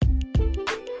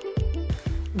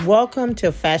Welcome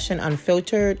to Fashion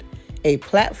Unfiltered, a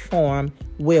platform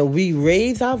where we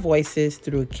raise our voices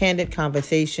through candid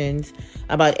conversations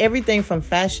about everything from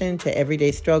fashion to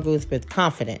everyday struggles with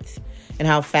confidence and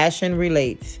how fashion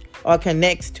relates or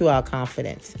connects to our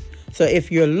confidence. So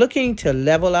if you're looking to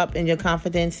level up in your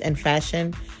confidence and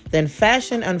fashion, then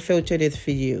Fashion Unfiltered is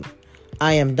for you.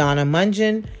 I am Donna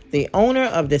Mungeon, the owner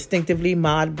of Distinctively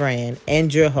Mod brand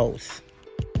and your host.